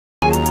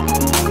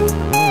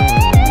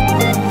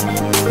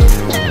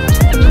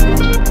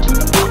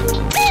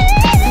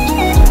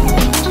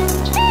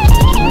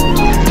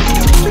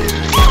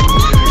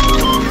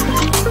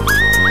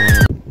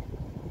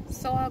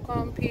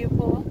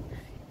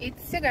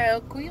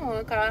girl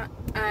Kuyoka,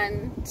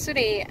 and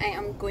today I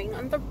am going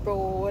on the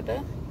road.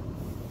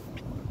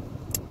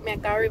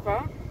 Mega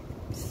River,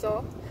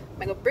 so I'm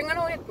gonna bring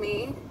her with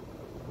me.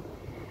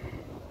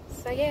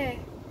 So yeah,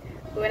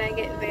 when I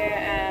get there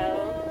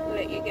I'll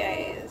let you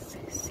guys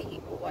see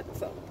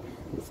what's up.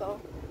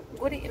 So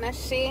good in a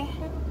she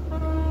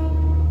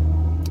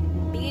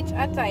beach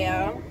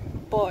attire,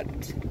 but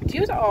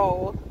due to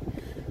all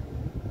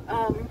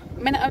I'm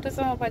not out to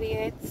somebody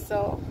yet,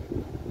 so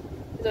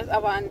just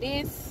have on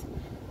this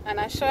and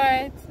a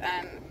short,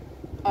 and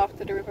off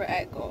to the river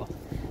I go.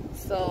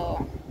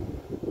 So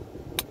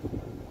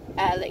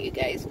I'll let you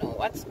guys know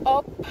what's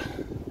up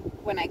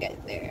when I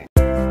get there.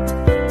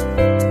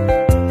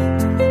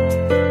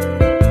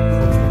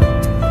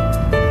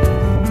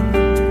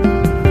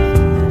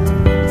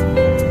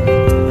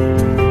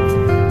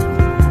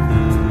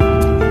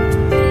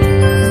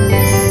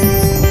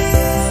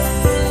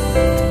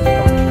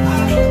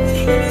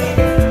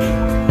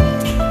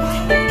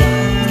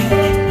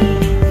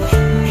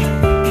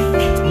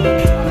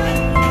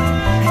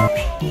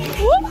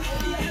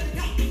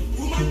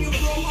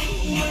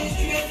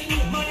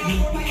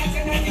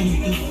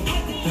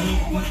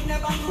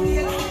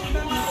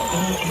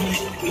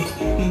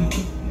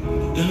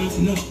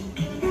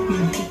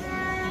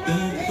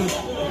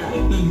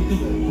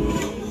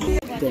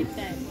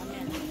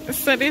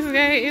 So this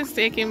guy is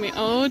taking me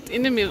out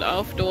in the middle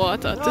of the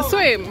water to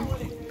swim,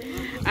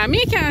 and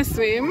me can't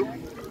swim,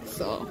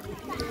 so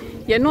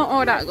you know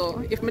how that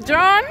go. If me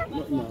drown,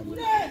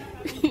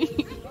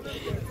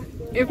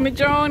 if me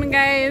drown,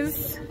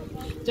 guys,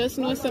 just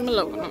know some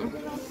love no.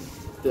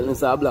 Tell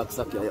us our Blacks,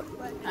 okay, yeah.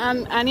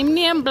 And him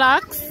name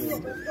Blacks,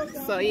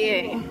 so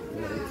yeah.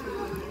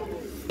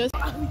 Just,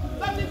 I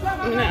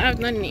don't have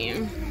no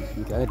name.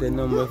 You can get a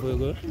number for you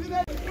go?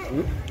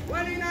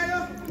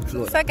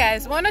 So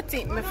guys, one of the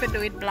things I do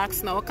with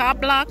Blacks now, because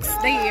Blacks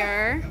they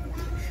here,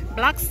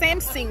 Blacks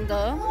same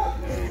single,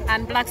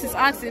 and Blacks is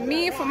asking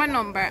me for my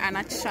number and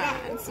a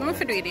chance. What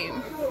I do with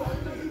him?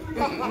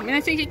 I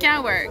don't think it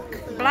can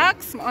work.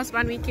 Blacks, my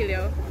husband will kill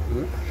you.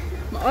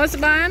 My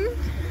husband,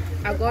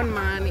 a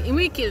gunman, he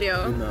will kill you.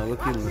 No, we'll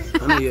kill you.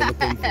 I know you're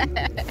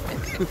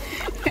the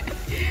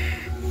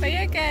So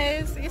yeah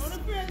guys, it's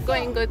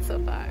going good so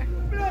far.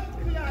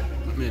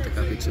 Let me take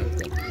a picture.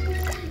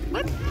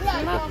 What?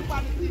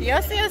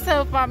 You see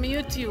yourself on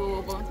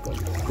YouTube.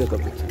 Take a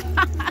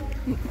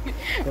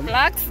picture.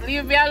 Blacks,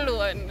 leave me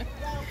alone.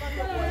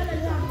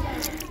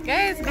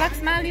 Guys,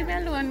 Blacks not leave me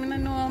alone. I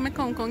don't know where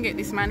I come get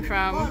this man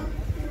from.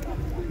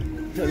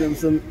 Tell him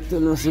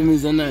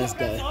he's a nice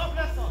guy.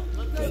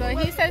 So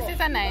he says he's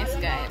a nice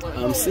guy.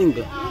 I'm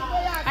single.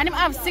 And him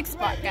have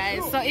 6-pack,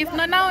 guys. So if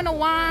no now no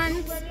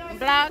want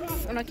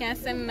Blacks, you can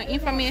send no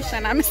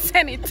information. I'm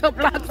send it to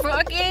Blacks,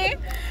 okay?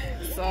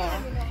 So,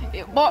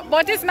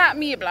 but it's not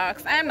me,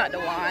 Blacks. I'm not the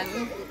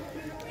one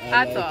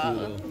at all.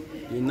 You.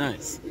 You're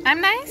nice.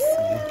 I'm nice?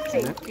 Yeah.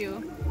 Thank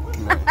you.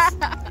 Nice.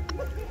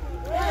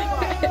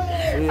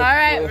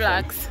 Alright,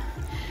 Blacks.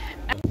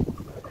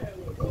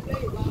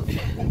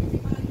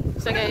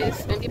 So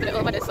guys, when people are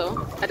over there,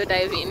 so I do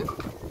dive in.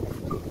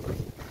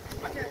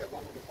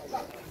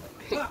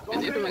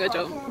 And if I'm gonna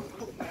jump.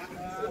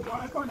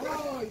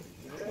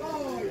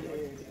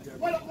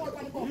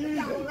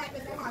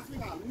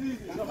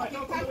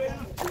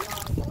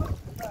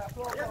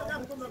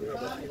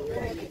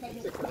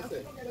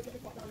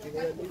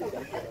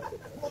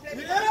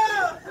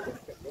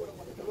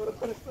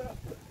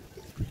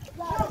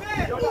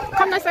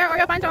 Come now, sir, or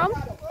you're fine, Tom.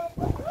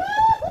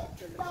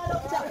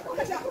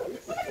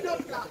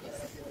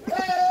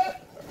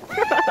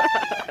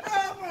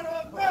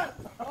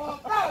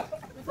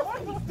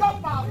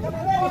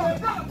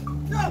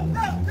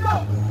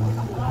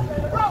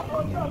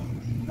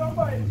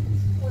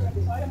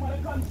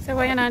 So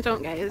why not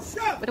jump, guys?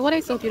 But the water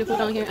is so beautiful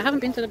down here. I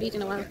haven't been to the beach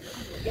in a while.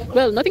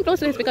 Well, nothing close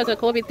to this because of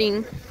the COVID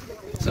thing.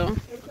 So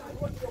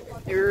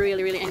we're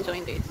really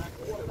enjoying this.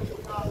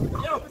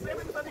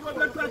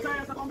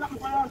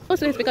 Close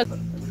to this because.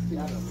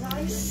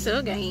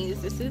 So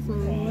guys, this is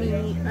me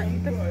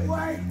at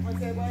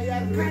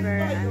the river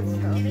and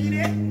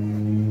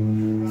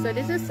stuff. So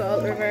this is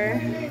Salt River,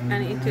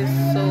 and it is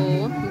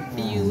so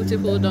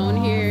beautiful down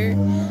here.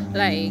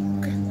 Like,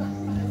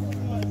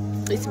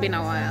 it's been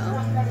a while.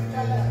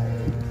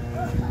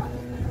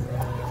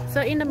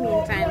 So in the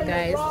meantime,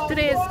 guys,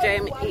 today's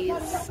gem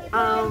is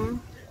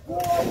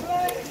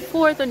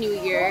for the new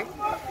year.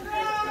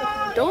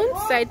 Don't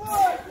set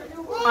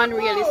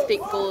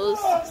unrealistic goals.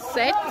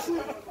 Set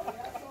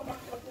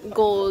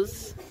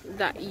goals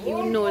that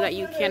you know that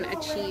you can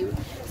achieve.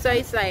 So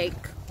it's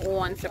like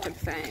one step at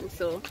a time.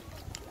 So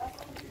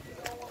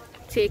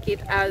take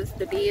it as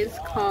the days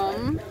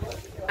come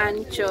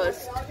and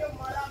just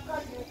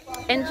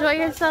enjoy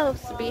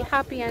yourselves, be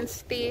happy and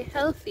stay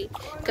healthy,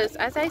 because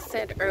as I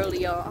said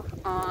earlier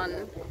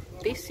on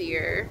this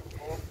year,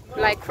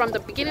 like from the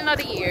beginning of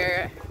the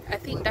year, I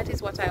think that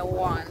is what I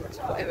want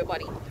for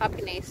everybody,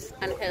 happiness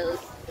and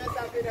health,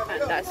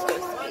 and that's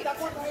just it.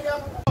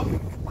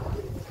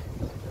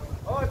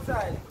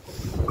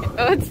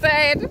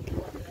 Outside.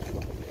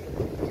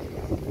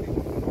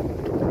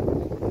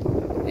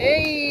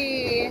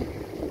 Hey.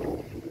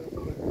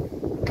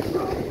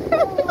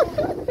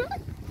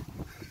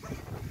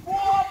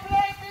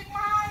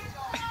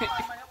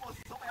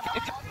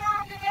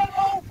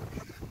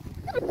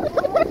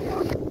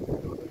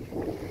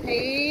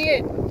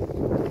 Hey.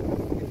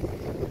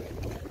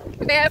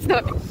 Let's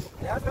go.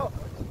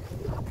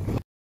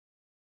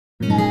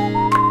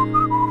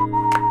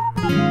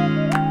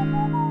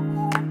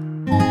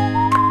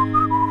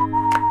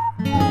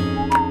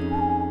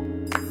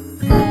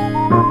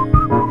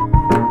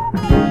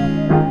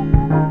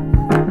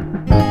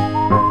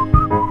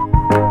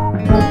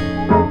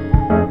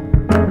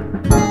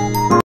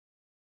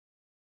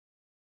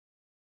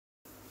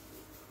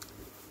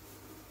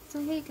 So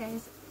hey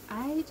guys,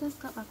 I just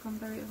got back from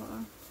the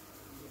river.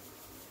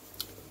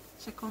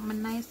 Check out my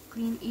nice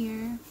clean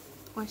ear.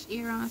 Wash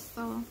ear and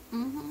so.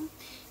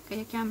 Cause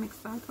you can mix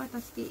salt water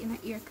stay in the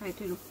ear cause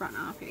it will front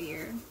off your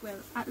ear. Well,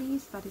 at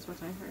least that is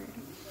what I heard.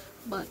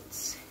 But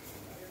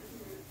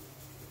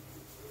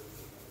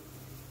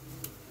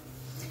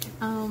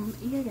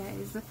yeah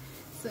guys.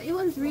 So it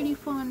was really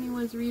fun, it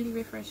was really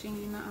refreshing,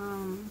 you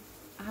know.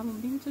 I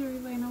haven't been to the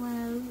river in a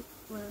while.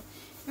 Well,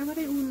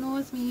 everybody who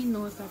knows me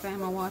knows that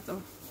I'm a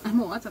water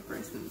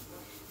person.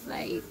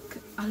 Like,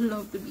 I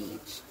love the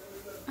beach.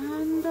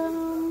 And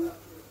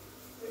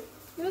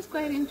it was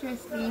quite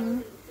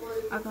interesting.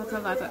 I got a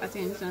lot of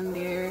attention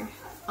there.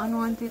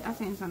 Unwanted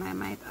attention, I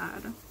might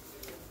add.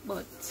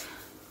 But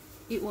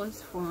it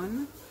was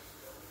fun.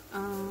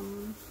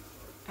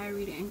 I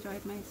really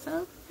enjoyed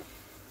myself.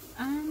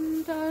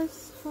 And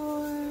as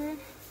for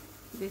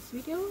this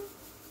video,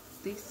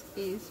 this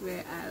is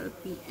where I'll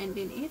be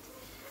ending it.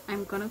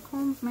 I'm gonna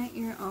comb my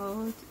ear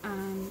out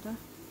and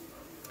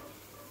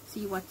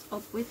see what's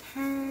up with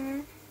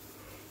her.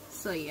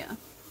 So yeah,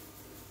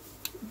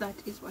 that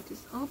is what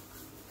is up,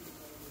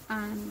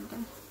 and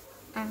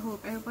I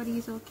hope everybody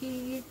is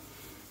okay,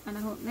 and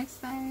I hope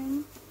next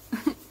time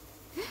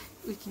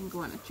we can go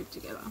on a trip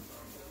together.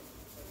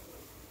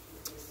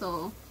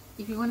 So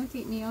if you want to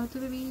take me out to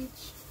the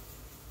beach,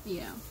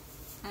 yeah,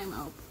 I'm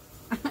up.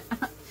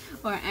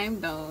 Or I'm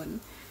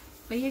down.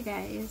 But yeah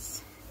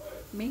guys,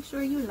 make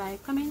sure you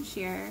like, comment,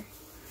 share,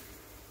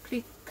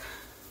 click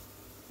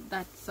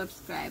that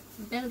subscribe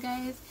bell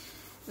guys.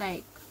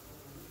 Like,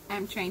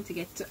 I'm trying to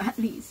get to at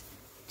least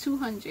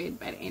 200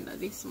 by the end of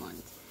this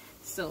month.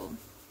 So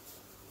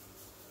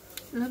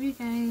love you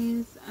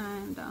guys,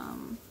 and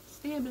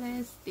stay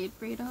blessed, stay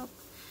prayed up,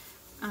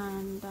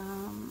 and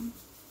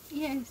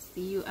yeah,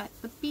 see you at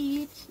the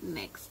beach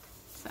next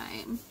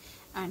time.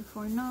 And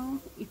for now,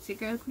 it's your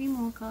girl Queen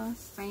Mocha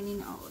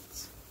signing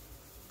out.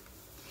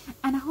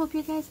 And I hope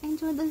you guys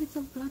enjoyed the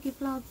little vloggy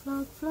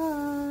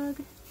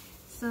vlog.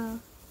 So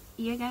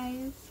yeah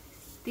guys,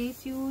 stay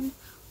tuned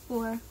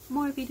for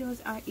more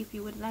videos, or if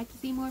you would like to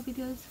see more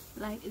videos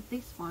like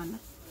this one,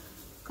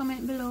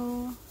 comment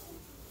below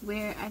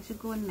where I should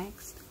go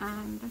next,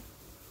 and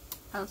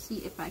I'll see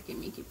if I can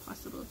make it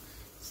possible.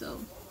 So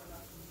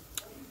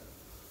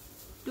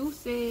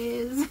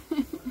deuces.